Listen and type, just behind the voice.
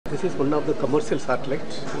This is one of the commercial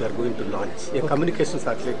satellites we are going to launch. A communication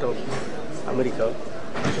satellite of America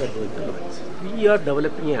we are going to launch. We are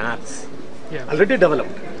developing apps, already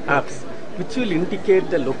developed apps, which will indicate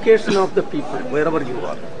the location of the people wherever you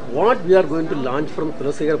are. What we are going to launch from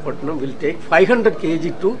Kulasekarapattinam will take 500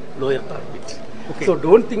 kg to low Earth orbit. Okay. So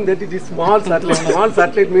don't think that it is small satellite. Small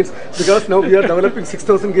satellite means because now we are developing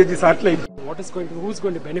 6,000 kg satellite. Who's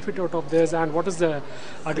going to benefit out of this, and what is the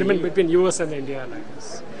agreement between US and India like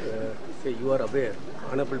this? Say you are aware,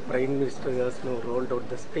 Honorable Prime Minister has now rolled out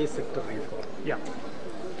the space sector reform. Yeah.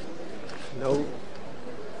 Now,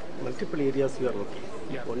 multiple areas we are working.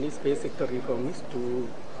 Yeah. Only space sector reform is to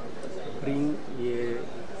bring a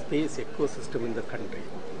space ecosystem in the country.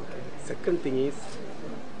 Second thing is,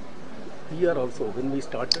 we are also, when we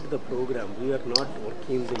started the program, we are not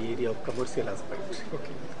working in the area of commercial aspect.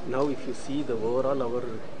 Okay. Now if you see the overall our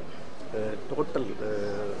total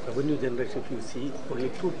revenue generation, if you see, only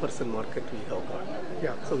 2% market we have got.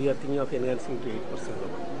 Yeah. So we are thinking of enhancing to 8% level.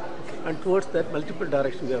 Okay. And towards that multiple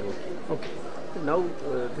direction we are working. Okay. Now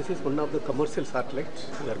this is one of the commercial satellites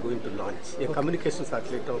we are going to launch. A communication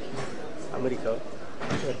satellite of America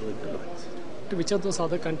we are going to launch. To which of those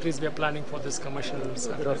other countries we are planning for this commercial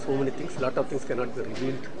satellite? There are so many things. Lot of things cannot be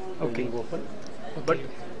revealed being open. Okay. But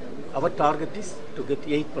our target is to get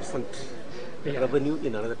 8% revenue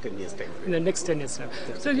in another 10 years time. In the next 10 years time.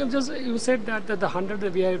 So you said that the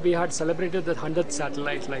 100 we had celebrated the 100th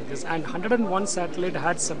satellite like this, and 101 satellite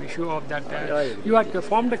had some issue of that. You had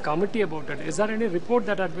formed a committee about it. Is there any report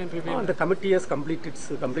that had been revealed? The committee has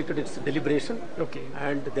completed its deliberation. Okay.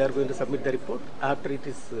 And they are going to submit the report. After it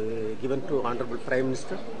is given to Honorable Prime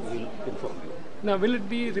Minister, we will inform you. Now, will it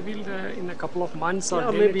be revealed in a couple of months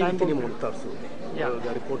or maybe time within a month or so? Yeah.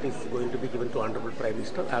 The report is going to be given to Honorable Prime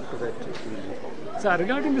Minister. After that, we will inform. So,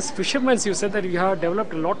 regarding this fishermen, you said that you have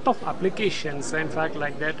developed a lot of applications, in fact,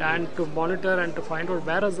 like that, and to monitor and to find out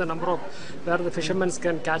where is the number of where the fishermen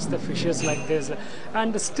can catch the fishes like this,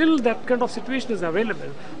 and still that kind of situation is available.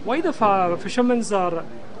 Why the fishermen are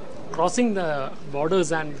crossing the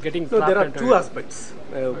borders and getting trapped? So there are two aspects.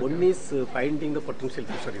 One is finding the potential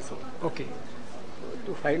fishery zone. Okay.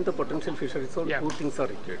 To find the potential fishery zone, two things are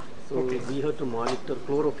required. So we have to monitor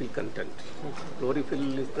chlorophyll content. Okay.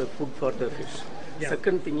 Chlorophyll is the food for the fish. Yeah.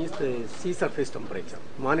 Second thing is the sea surface temperature.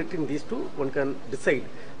 Monitoring these two, one can decide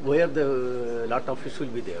where the lot of fish will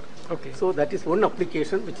be there. Okay. So that is one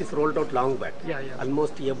application which is rolled out long back.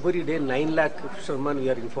 Almost every day 9 lakh fishermen we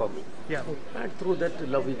are informing. Yeah. And through that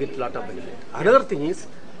we get lot of benefit. Another thing is,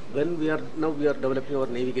 when we are developing our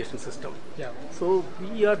navigation system. Yeah. So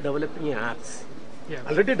we are developing apps. Yeah.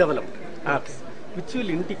 Already developed apps which will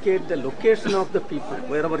indicate the location of the people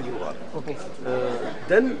wherever you are. Okay.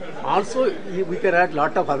 Then also we can add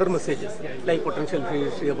lot of other messages like potential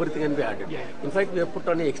fish, everything can be added. Yeah. In fact, we have put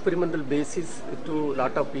on an experimental basis to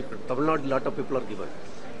lot of people. Tamil Nadu, lot of people are given.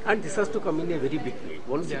 And this has to come in a very big way.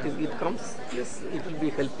 Once it comes, yes, it will be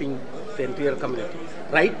helping the entire community.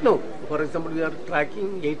 Right now, for example, we are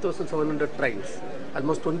tracking 8,700 trains.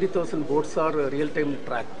 Almost 20,000 boats are real-time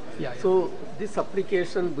tracked. Yeah, so this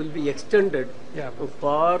application will be extended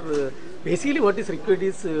for basically what is required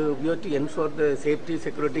is we have to ensure the safety,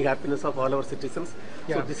 security, happiness of all our citizens.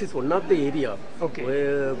 Yeah. So this is one of the area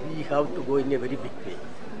where we have to go in a very big way.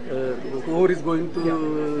 Whoever is going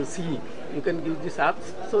to see, you can give these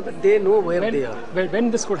apps so that they know where they are.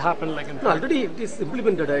 When this could happen? Already it is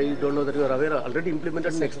implemented. I don't know that you are aware. Already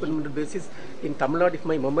implemented on experimental basis in Tamil Nadu. If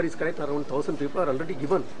my memory is correct, around 1,000 people are already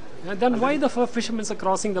given. Then why the fishermen are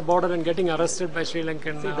crossing the border and getting arrested by Sri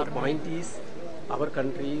Lankan? See, the point is, our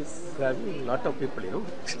country is having a lot of people,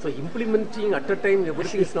 So implementing at a time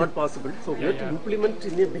everything is not possible. So we have to implement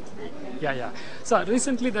in a big way. Yeah. So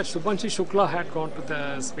recently that Subhanshu Shukla had gone to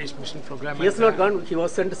the space mission program. He has not gone. He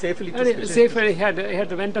was sent safely to space. Safely, he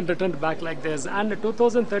had went and returned back like this. And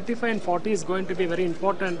 2035 and 40 is going to be a very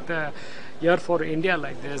important year for India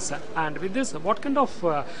like this. And with this, what kind of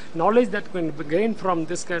knowledge that can be gained from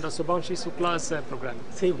this kind of Subhanshu Shukla's program?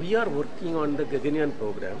 See, we are working on the Gaganyaan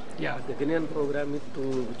program. Yeah. The Gaganyaan program is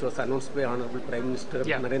which was announced by Honorable Prime Minister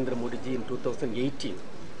Narendra Modi ji in 2018.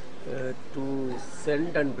 To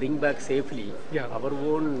send and bring back safely our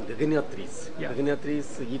own Gaganyatris.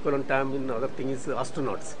 Gaganyatris, equivalent term in other thing is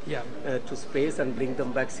astronauts. To space and bring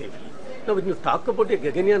them back safely. Now, when you talk about a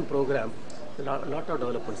Gaganyaan program, a lot of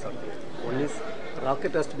developments are there. One is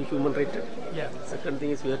rocket has to be human rated. Second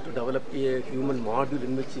thing is we have to develop a human module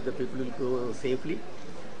in which the people will go safely.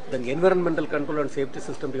 Then environmental control and safety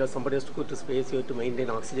system, because somebody has to go to space, you have to maintain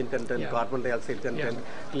oxygen content, carbon dioxide content,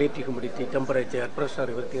 relative humidity, temperature, pressure,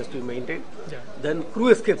 everything has to be maintained. Then crew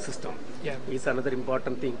escape system is another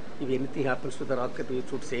important thing. If anything happens to the rocket, we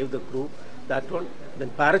should save the crew. That one. Then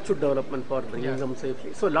parachute development for bringing them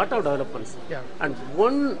safely. So a lot of developments. And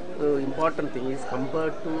one important thing is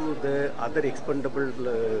compared to the other expendable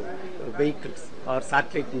vehicles or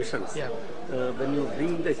satellite missions, when you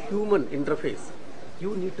bring the human interface,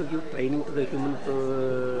 you need to give training to the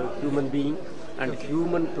human being, and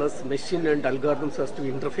human plus machine and algorithms has to be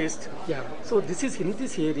interfaced. So this is in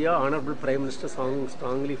this area, Honorable Prime Minister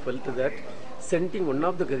strongly felt that sending one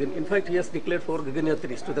of the Gagan, in fact he has declared 4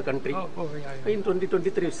 Gaganyatris to the country in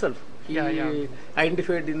 2023 itself. He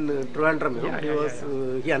identified in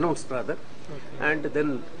Trivandrum, he announced rather, and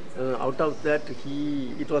then out of that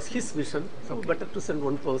it was his vision, so better to send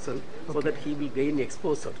one person so that he will gain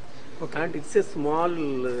exposure. And it's a small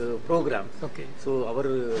program. So our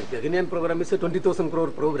Gaganyaan program is a 20,000 crore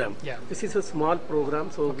program. This is a small program,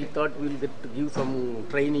 so we thought we'll get to give some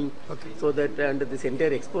training so that, and this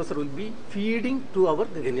entire exposure will be feeding to our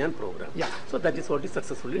Gaganyaan program. So that is what is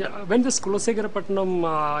successfully done. When this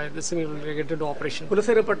Kulasekarapattinam this will get into operation?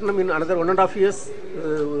 Kulasekarapattinam in another 1.5 years,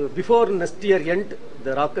 before next year end,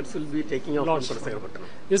 the rockets will be taking off from Kulasekarapattinam.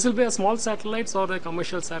 This will be a small satellites or a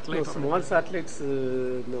commercial satellite? No, small satellites.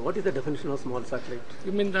 What is the definition of small satellite?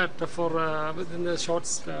 You mean that for within the short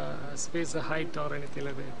space height or anything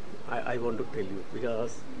like that? I want to tell you,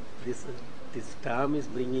 because this term is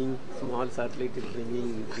bringing, small satellite is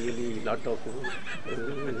bringing really lot of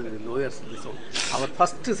lawyers. Our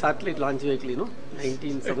first satellite launch vehicle,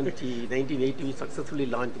 1980 we successfully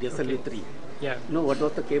launched SLV-3. You know what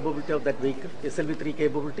was the capability of that vehicle? SLV-3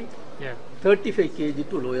 capability? 35 kg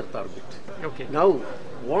to low Earth orbit. Now,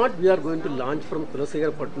 what we are going to launch from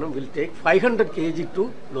Kulasekarapattinam will take 500 kg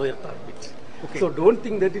to low Earth orbit. So don't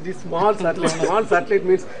think that it is small satellite. Small satellite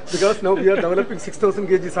means, because now we are developing 6,000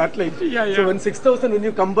 kg satellite. So when 6,000, when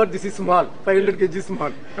you compare, this is small, 500 kg is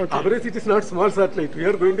small. Otherwise it is not small satellite. We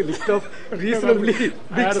are going to lift off reasonably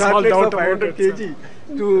big satellites of 500 kg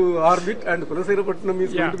to orbit, and Kulasekarapattinam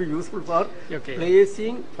is going to be useful for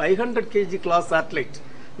placing 500 kg class satellite.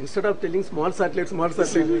 Instead of telling small satellite,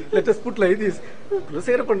 let us put like this.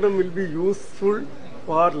 Kulasekarapattinam will be useful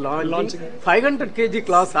for launching 500 kg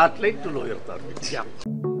class satellite to low Earth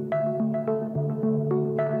orbit.